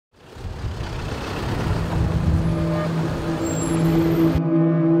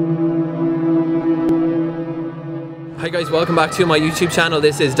Alright guys, welcome back to my YouTube channel.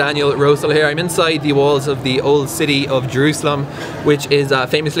 This is Daniel Rosehill here. I'm inside the walls of the old city of Jerusalem, which is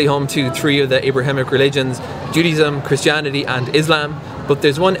famously home to three of the Abrahamic religions, Judaism, Christianity and Islam. But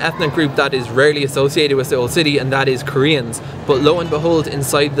there's one ethnic group that is rarely associated with the old city, and that is Koreans. But lo and behold,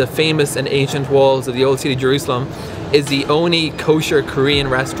 inside the famous and ancient walls of the old city of Jerusalem is the only kosher Korean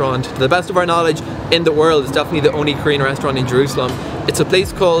restaurant, to the best of our knowledge, in the world. It's definitely the only Korean restaurant in Jerusalem. It's a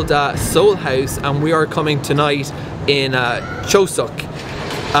place called Seoul House, and we are coming tonight in Chuseok,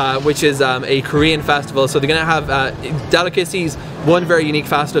 which is a Korean festival. So they're going to have delicacies. One very unique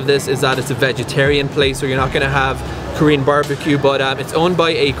facet of this is that it's a vegetarian place, so you're not going to have Korean barbecue, but it's owned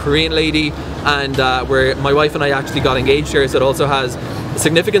by a Korean lady, and where my wife and I actually got engaged here, so it also has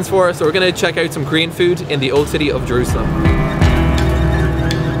significance for us. So we're going to check out some Korean food in the old city of Jerusalem.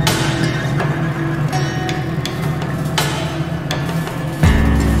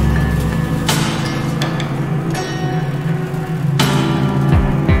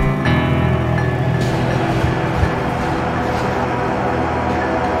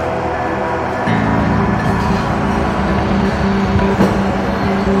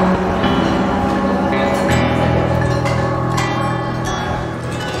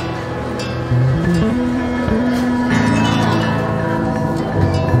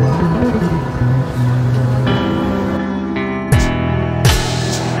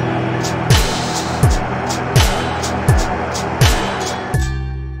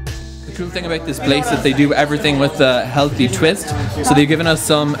 The cool thing about this place is they do everything with a healthy twist. So they've given us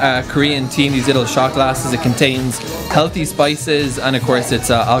some Korean tea in these little shot glasses. It contains healthy spices, and of course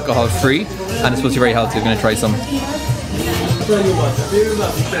it's alcohol free, and it's supposed to be very healthy. We're going to try some.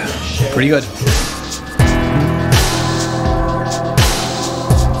 Pretty good.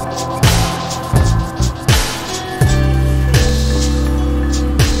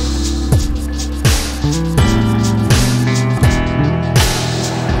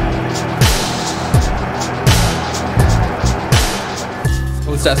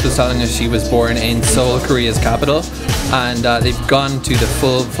 Hostess was telling us she was born in Seoul, Korea's capital, and they've gone to the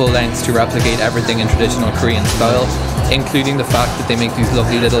full lengths to replicate everything in traditional Korean style, including the fact that they make these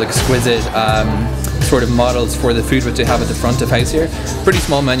lovely little exquisite sort of models for the food which they have at the front of house here. Pretty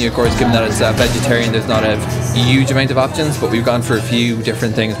small menu, of course, given that it's vegetarian. There's not a huge amount of options, but we've gone for a few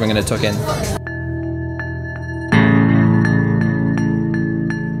different things we're going to tuck in.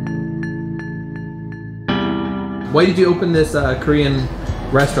 Why did you open this Korean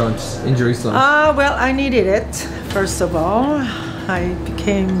restaurant in Jerusalem? Well, I needed it, first of all. I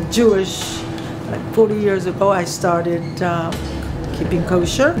became Jewish like 40 years ago. I started keeping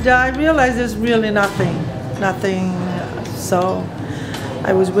kosher. I realized there's really nothing. So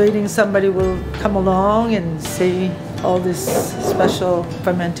I was waiting somebody will come along and say all this special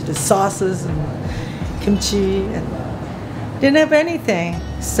fermented sauces and kimchi, and didn't have anything.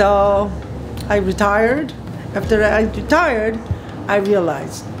 So I retired. After I retired, I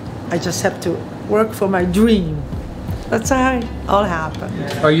realized I just have to work for my dream. That's how it all happened.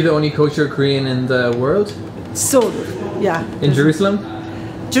 Are you the only kosher Korean in the world? So, yeah. In Jerusalem?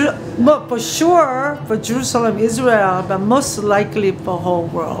 Well, for sure, for Jerusalem, Israel, but most likely for the whole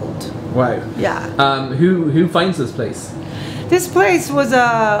world. Wow. Yeah. Who finds this place? This place was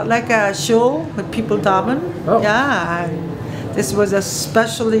like a show with people daven. Oh. Yeah. And this was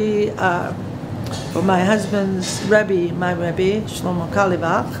especially for my husband's Rebbe, my Rebbe, Shlomo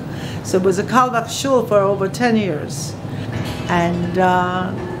Kalibach. So it was a Kalibach shul for over 10 years. And,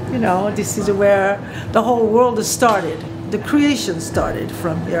 you know, this is where the whole world started. The creation started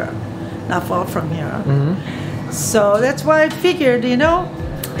from here, not far from here. Mm-hmm. So that's why I figured, you know,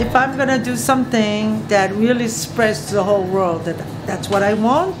 if I'm going to do something that really spreads to the whole world, that's what I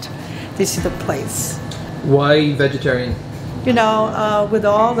want, this is the place. Why vegetarian? You know, with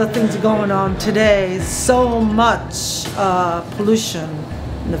all the things going on today, so much pollution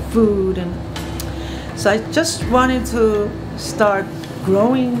in the food, and so I just wanted to start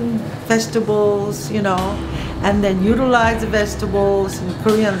growing vegetables, you know, and then utilize the vegetables. And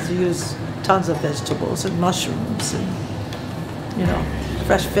Koreans use tons of vegetables and mushrooms and, you know,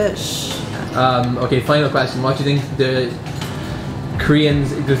 fresh fish. Okay, final question. What do you think the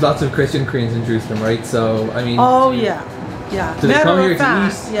Koreans, there's lots of Christian Koreans in Jerusalem, right? So, I mean... Oh, yeah. Yeah, do they come here to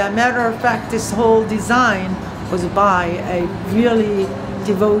eat? Yeah, matter of fact, this whole design was by a really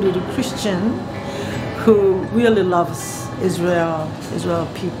devoted Christian who really loves Israel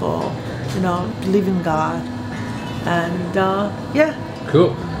people, you know, believe in God, and yeah.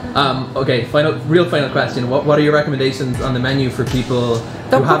 Cool. Okay, real final question. What are your recommendations on the menu for people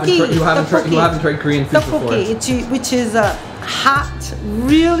who haven't tried Korean food before? Which is a hot,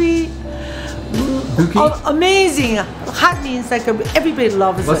 really amazing, hot means like everybody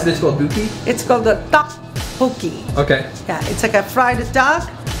loves What's it. this called? Buki? It's called the tteokbokki. Okay. Yeah, it's like a fried duck.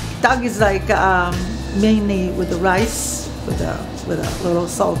 Duck is like mainly with the rice, with a little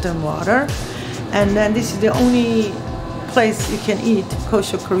salt and water. And then this is the only place you can eat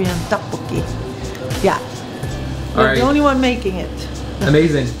kosher Korean tteokbokki. Yeah. We're right. the only one making it.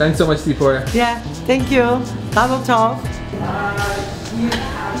 Amazing. Thanks so much, Ziporah. Yeah, thank you. Mazel tov.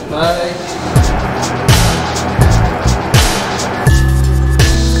 Bye.